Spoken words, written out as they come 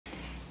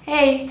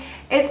Hey,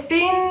 it's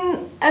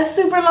been a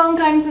super long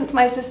time since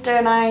my sister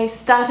and I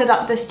started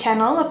up this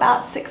channel,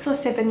 about 6 or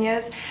 7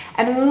 years,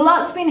 and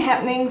lots been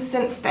happening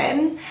since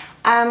then.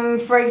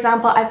 For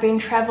example, I've been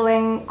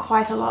traveling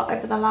quite a lot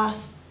over the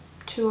last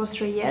 2 or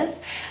 3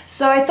 years.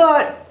 So I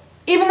thought,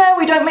 even though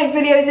we don't make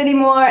videos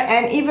anymore,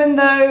 and even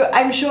though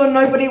I'm sure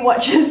nobody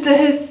watches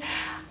this,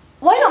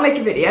 why not make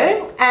a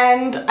video?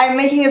 And I'm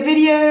making a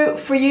video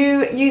for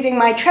you using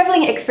my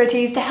traveling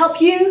expertise to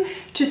help you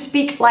to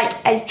speak like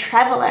a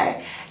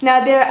traveler.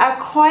 Now, there are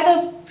quite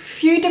a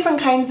few different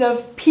kinds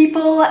of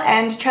people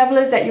and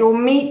travelers that you'll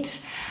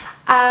meet.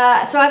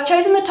 So I've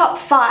chosen the top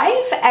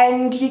 5,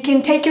 and you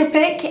can take your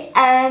pick,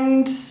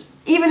 and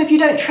even if you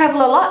don't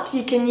travel a lot,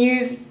 you can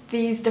use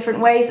these different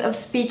ways of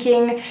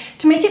speaking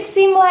to make it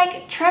seem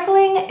like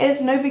traveling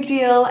is no big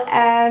deal,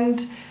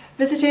 and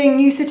visiting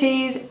new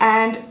cities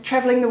and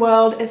traveling the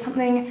world is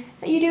something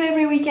that you do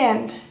every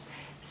weekend.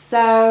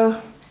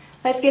 So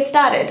let's get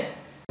started.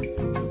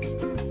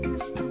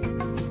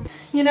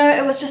 You know,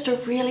 it was just a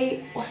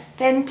really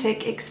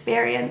authentic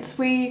experience.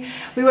 We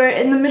were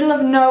in the middle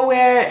of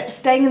nowhere,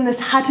 staying in this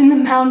hut in the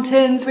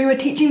mountains. We were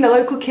teaching the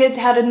local kids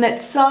how to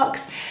knit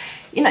socks.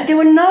 You know, there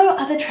were no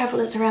other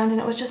travelers around, and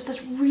it was just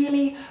this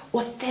really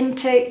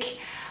authentic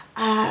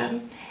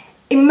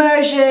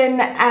immersion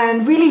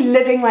and really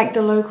living like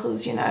the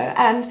locals, you know,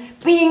 and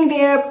being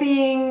there,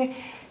 being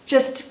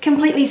just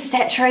completely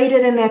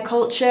saturated in their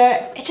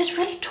culture. It just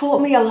really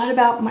taught me a lot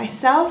about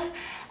myself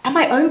and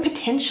my own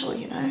potential,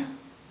 you know.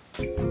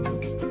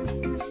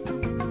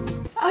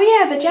 Oh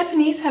yeah, the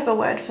Japanese have a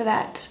word for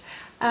that.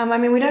 I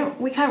mean,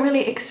 we can't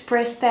really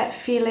express that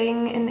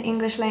feeling in the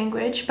English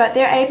language, but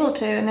they're able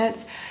to, and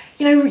it's,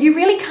 you know, you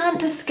really can't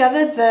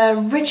discover the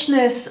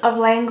richness of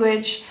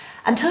language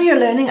until you're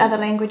learning other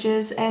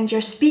languages and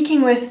you're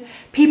speaking with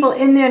people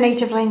in their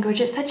native language.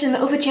 It's such an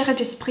ouverture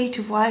d'esprit,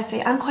 tu vois.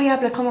 C'est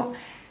incroyable comment...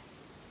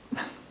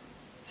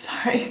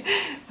 Sorry,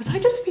 was I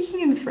just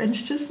speaking in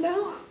French just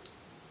now?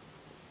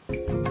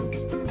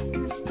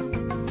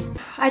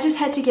 I just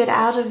had to get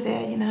out of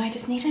there, you know. I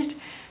just needed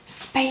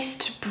space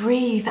to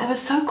breathe. I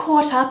was so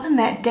caught up in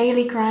that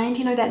daily grind,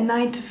 you know, that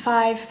 9 to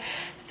 5,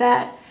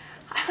 that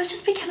I was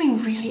just becoming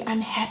really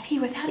unhappy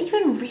without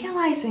even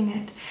realizing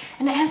it.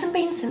 And it hasn't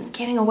been since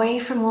getting away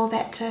from all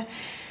that to,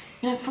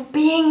 you know, for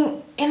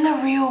being in the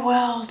real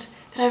world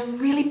that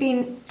I've really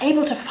been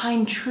able to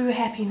find true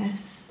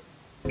happiness.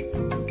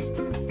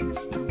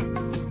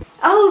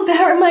 Oh,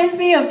 that reminds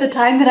me of the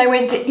time that I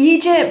went to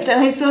Egypt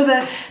and I saw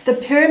the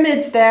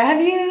pyramids there.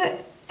 Have you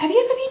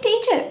ever been to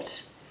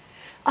Egypt?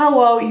 Oh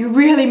well, you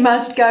really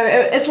must go.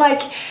 It's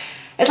like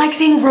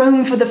seeing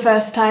Rome for the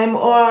first time,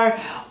 or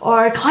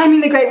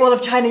climbing the Great Wall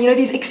of China. You know,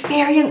 these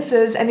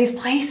experiences and these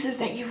places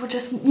that you will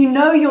just, you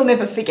know, you'll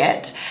never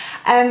forget.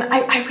 And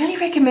I really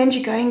recommend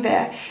you going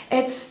there.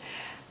 It's,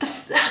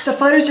 the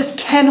photos just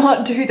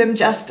cannot do them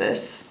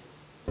justice.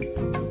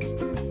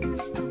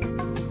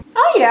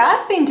 Oh yeah,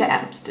 I've been to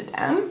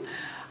Amsterdam.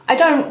 I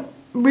don't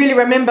really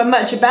remember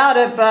much about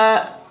it,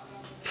 but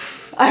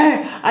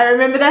I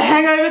remember the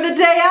hangover the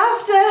day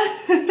after.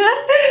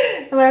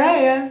 Am I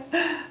right? Yeah.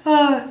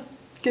 Oh,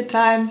 good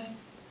times.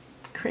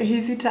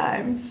 Crazy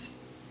times.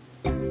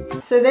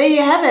 So there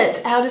you have it,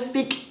 how to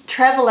speak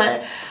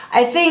traveler.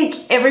 I think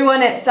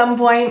everyone at some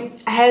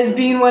point has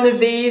been one of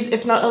these,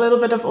 if not a little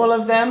bit of all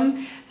of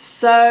them.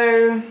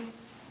 So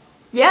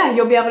yeah,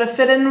 you'll be able to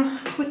fit in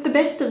with the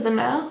best of them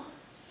now.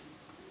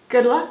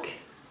 Good luck.